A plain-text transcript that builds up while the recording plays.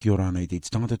Kia ora nei te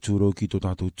tangata tūrau ki tō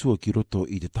tātou tua ki roto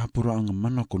i te tāpuraanga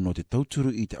manako no te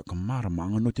tauturu i te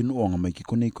akamaramaanga no te nuanga mai ki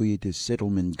konei koe te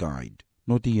Settlement Guide.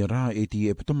 No te ia rā e te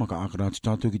e patamaka akarātu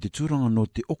tātou ki te tūranga no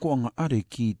te okoanga are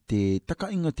ki te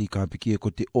takainga te kāpikia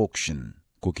ko te auction.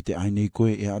 Ko ki te ainei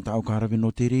koe e ata au kārawe no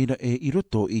te reira e i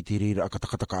roto i te reira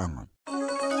akatakatakaanga.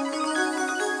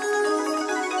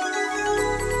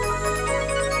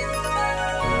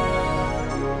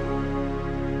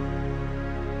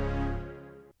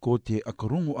 Ko te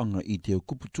akarongoanga i te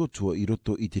kupu tuatua i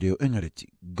roto i te reo engareti.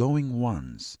 Going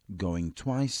once, going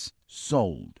twice,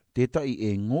 sold. Tētai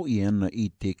e ngō i ana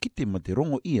i te kite ma te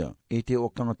rongo ia e te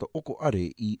o kangata oko are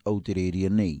i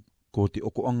Aotearoa nei. Ko te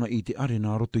okoanga i te are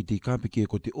nā roto i te kāpike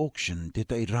ko te auction,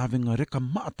 tētai rāwenga reka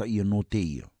maata ia no te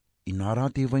ia. I nā rā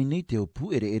te vai nei te o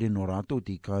puere ere no rātou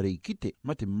te kāre i kite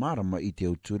ma te marama i te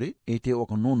o ture e te o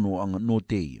kanonoanga no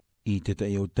te ia. I te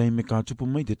tai au taime ka tupu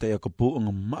mai te tai akapoanga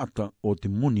maata o te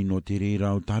moni no te reira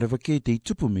o tārewa ke te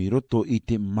tupu mei roto i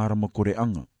te marama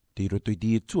koreanga. Te roto i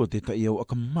te tua te tai au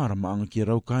aka marama anga ki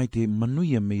rau kai te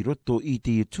manuia mei roto i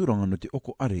te turanga no te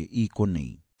oko are i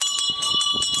konei.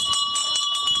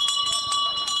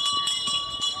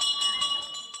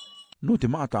 No te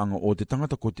maataanga o te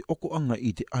tangata ko te okoanga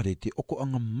i te are te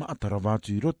okoanga maatara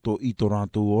wātu i roto i tō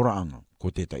rātou oraanga.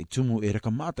 Ko te tai tumu e reka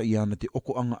maata i ana te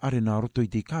okoanga are nā roto i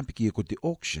te kāpikia ko te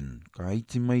auction, ka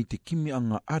iti mai te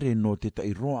kimianga are no te tai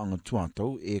roanga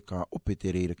tuatau e ka ope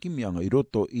te reira kimianga i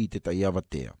roto i te tai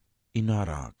awatea.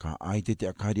 Inara, ka aite te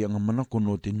akarianga manako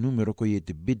no te numero ko i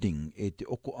te bidding e te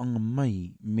okoanga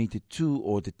mai me te tū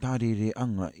o te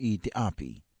tārereanga i te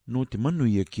api. No te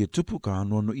manuia kia tupu ka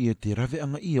anono ia te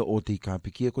raweanga ia o te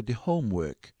kāpikia ko te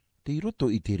homework. Te roto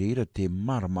i te reira te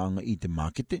maramaanga i te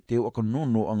makete, te waka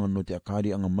nono anga no te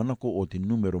akarianga manako o te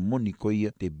numero moni ko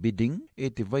ia te bidding, e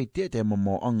te vai te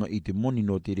mamao anga i te moni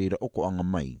no te reira oko anga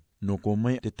mai. No ko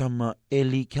mai te tama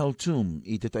Eli Kaltum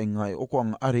i te taingai oko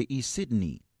anga are i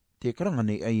Sydney. Te karanga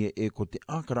nei aia e ko te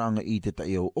akaranga i te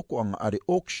tai au oko anga are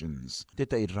auctions, te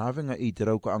tai rawenga i te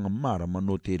rauka anga marama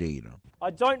no te reira.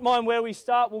 I don't mind where we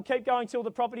start. We'll keep going till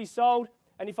the property's sold.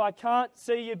 And if I can't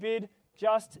see your bid,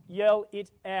 just yell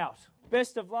it out.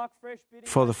 Best of luck, fresh bidding.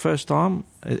 For the first time,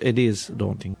 it is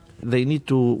daunting. They need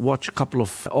to watch a couple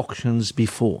of auctions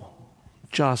before,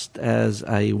 just as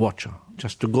a watcher,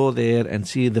 just to go there and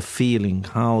see the feeling,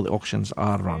 how the auctions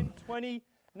are run. 20,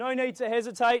 no need to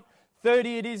hesitate.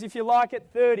 30 it is if you like it,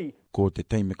 30. Ko te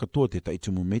taime katoa te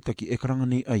taitumu meitaki e karanga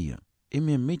nei aia. E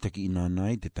mea meitaki i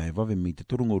nānai te tai wawe mi te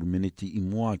turungoru meneti i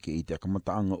moake i te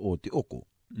akamataanga o te oko.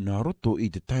 Nā roto i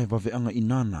te tai waweanga i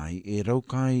nānai e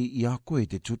raukai i a koe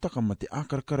te tūtaka ma te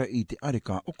akarakara i te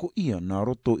areka oko ia nā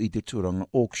roto i te tūranga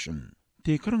auction.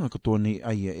 Te karanga katoa nei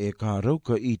aia e ka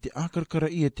rauka i te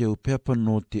akarakara ia te au peapa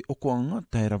no te okoanga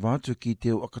tai rawātu ki te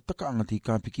au akatakaanga te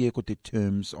kāpikia ko te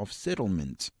terms of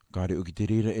settlement. Kāre o ki te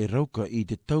reira e rauka i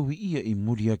te tauhi ia i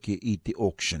muriake i te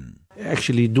auction.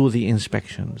 Actually do the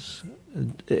inspections,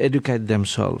 educate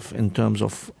themselves in terms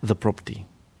of the property,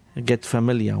 get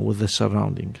familiar with the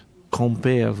surrounding,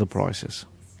 compare the prices,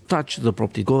 touch the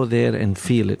property, go there and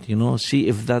feel it, see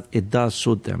if that it does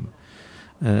suit them.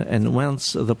 And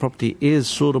once the property is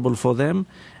suitable for them,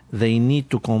 they need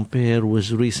to compare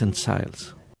with recent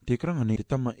sales. Te karanga nei te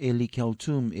tama Eli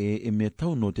Kaltum e mea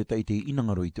tau no te tai te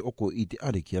inangaro i te oko i te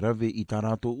are ki rawe i tā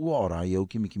rātou ua ora i au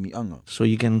kimi anga. So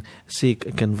you can seek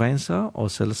a conveyancer or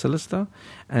solicitor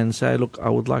and say, look, I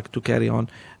would like to carry on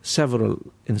several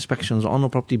inspections on a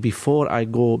property before I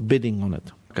go bidding on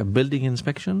it. A building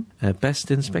inspection, a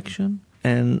pest inspection,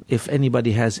 and if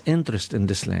anybody has interest in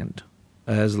this land,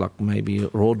 as like maybe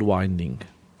road winding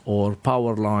or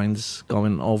power lines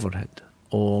going overhead,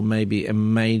 or maybe a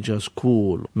major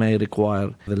school may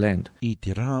require the land. I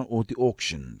te rā o te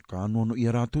auction, ka anono i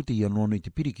rātou te anono i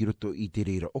te piriki roto i te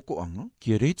reira okoanga,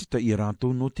 kia reitita i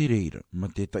rātou no te reira, ma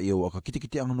te tai au aka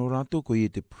kitikite anga no rātou ko i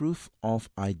te proof of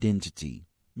identity.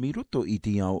 Mi roto i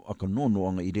te au aka nono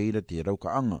anga i reira te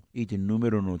rauka anga, i te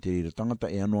numero no te reira tangata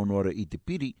e anono ara i te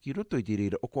piri, ki roto i te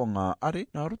reira okoanga are,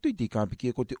 nā roto i te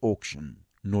kāpikia ko te auction.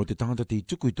 No te tangata te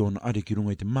tuku i tōna are ki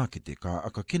runga i te makete, ka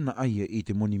aka kena aia i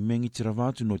te moni mengi tira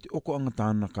wātu no te okoanga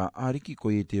tāna ka ariki ko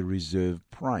i te reserve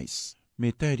price. Me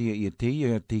tairia i te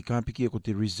ia te kāpikia ko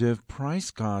te reserve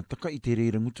price, ka taka i te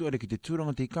reira ngutu are ki te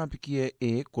tūranga te kāpikia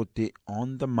e ko te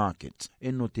on the market. E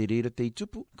no te reira te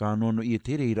tupu, ka nono i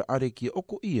te reira are ki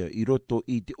oko ia i roto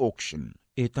i te auction.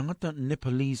 E tangata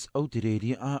Nepalese au te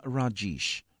reiria a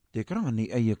Rajesh. Te karanga ni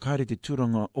aia kāre te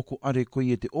tūranga oko are ko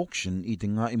ia te auction i te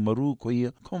ngā i maru ko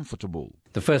ia comfortable.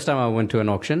 The first time I went to an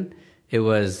auction, it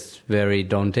was very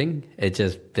daunting. It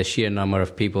just, the sheer number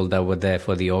of people that were there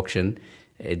for the auction,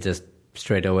 it just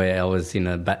straight away I was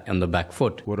on the back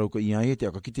foot. Kua rauka ia e te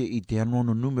akakite i te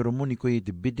anono numero moni koe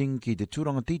te bidding ki te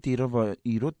turanga titi rawa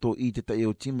i roto i te tai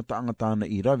o timata angatāna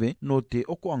i rave no te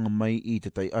okoanga mai i te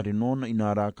tai are nona i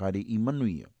nā rākare i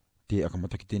manuia. Te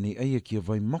akamataki tēnei aia kia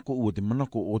vai mako ua te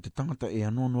manako o te tangata e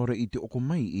anonoara i te oko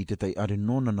mai i te tai are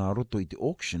nona nā roto i te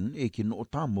auction e ki no o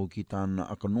tāmo ki tāna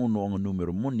akanonoanga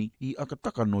numero moni i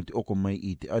akataka no te oko mai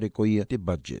i te are koia te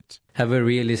budget. Have a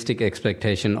realistic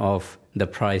expectation of the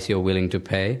price you're willing to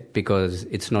pay, because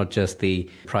it's not just the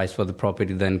price for the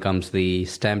property, then comes the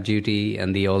stamp duty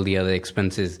and all the other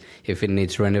expenses. If it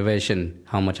needs renovation,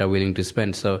 how much are willing to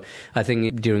spend? So I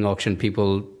think during auction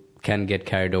people can get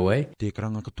carried away. Te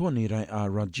karanga katoa nei rai a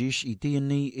Rajesh i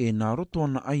tēnei e nā roto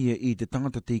ana aia i te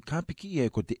tangata te kāpiki ia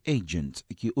ko te agent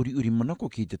ki uri manako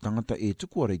ki te tangata e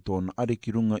tukuarei tōna are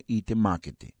ki runga i te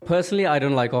markete. Personally, I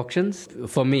don't like auctions.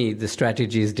 For me, the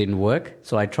strategies didn't work.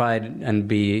 So I tried and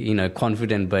be,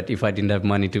 confident, but if I didn't have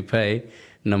money to pay,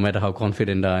 no matter how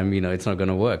confident I am, it's not going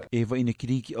to work. E waina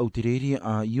kiriki au te reria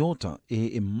a Iota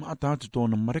e maatatu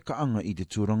tōna marekaanga i te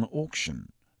tūranga auction.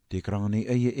 Te karanga nei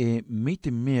aia e mei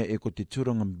te mea e ko te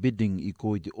turanga bidding i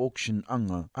ko i te auction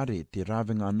anga are te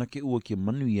rawenga anake ua ki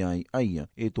manuia ai aia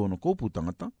e tōna kōpū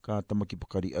tangata ka tamaki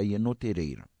pakari aia no te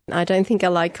reira. I don't think I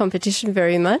like competition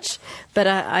very much, but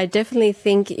I definitely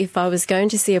think if I was going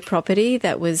to see a property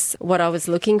that was what I was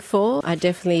looking for, I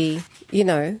definitely,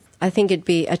 I think it'd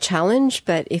be a challenge,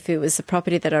 but if it was a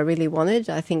property that I really wanted,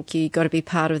 I think you got to be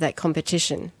part of that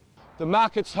competition. The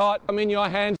market's hot. I'm in your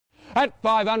hands. At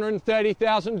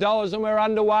 $530,000 and we're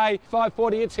underway.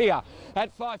 540 it's here.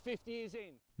 At 550 is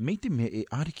in. Mei te mea e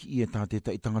ariki ia tā te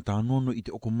tai tangata anono i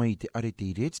te oko mai te are te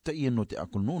iretita ia no te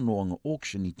akononoanga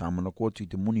auction i tāmana kōtu i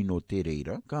te muni no te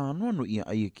reira, ka anono ia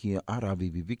aia kia arawe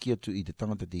viviki atu i te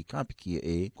tangata te kāpikia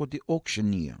e ko te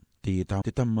auctioneer. Te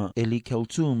tama Eli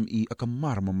Kaltum i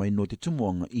akamarama mai no te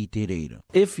tumuanga i te reira.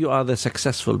 If you are the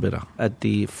successful bidder at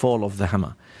the fall of the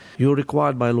hammer, you're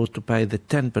required by law to pay the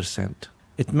 10%.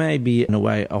 It may be in a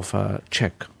way of a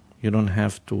check. You don't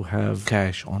have to have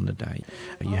cash on the day.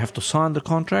 You have to sign the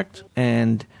contract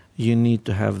and you need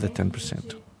to have the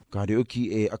 10%. Ka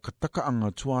reoki e akataka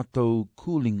anga tuatau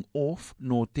cooling off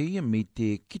no te ia me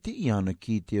te kite iana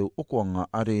ki te okoanga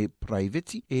are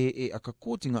private e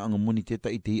akakotinga anga moni te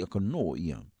tai te akano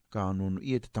ia. Ka anono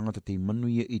ia te tangata te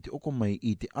manuia i te oko mai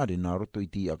i te are nā roto i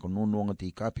te akononoanga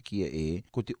te kāpikia e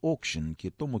ko te auction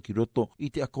ki tomo ki roto i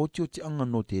te akaotio te anga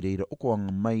no te reira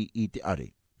okoanga mai i te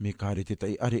are. Me kāre te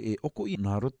tai are e oko i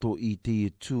nā roto i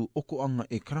te tū okoanga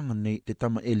e karanga nei te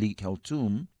tama Eli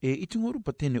Kaltum e itungoru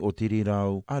patene o te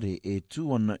reirau are e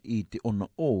tūana i te ona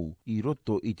ou i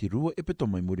roto i te rua epeto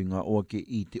mai muringa oake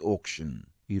i te auction.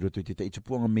 I roto i te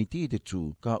taitupuanga mei te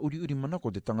tū, ka uri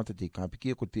manako te tangata te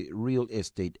kāpikia ko te real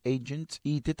estate agent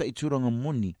i te taituranga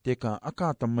moni te ka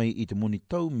akata mai i te moni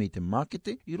tau me te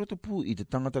markete i roto pū i te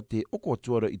tangata te oko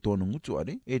atuara i tōna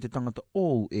ngutuare e te tangata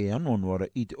ou e anonuara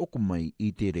i te oko mai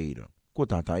i te reira. Ko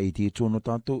tāta e te tōno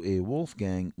tātou e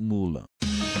Wolfgang Müller.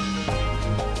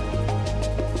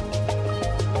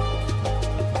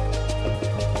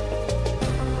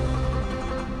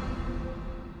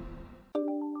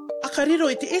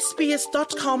 Akariro i te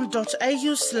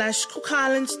sbs.com.au/Cook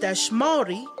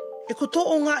Islands-Māori e ko tō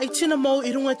o ngā i tina mau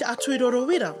i runga te atu i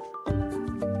Rorowira.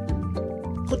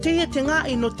 Ko teia te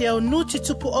ngā i no te au nuti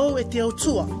tupu au e te au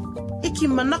tua. Iki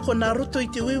manako nā roto i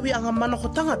te wiwi anga manako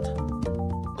tangata.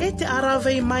 E te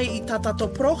arawei mai i tātato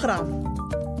program.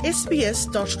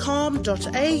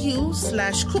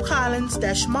 sbs.com.au/Cook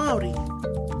Islands-Māori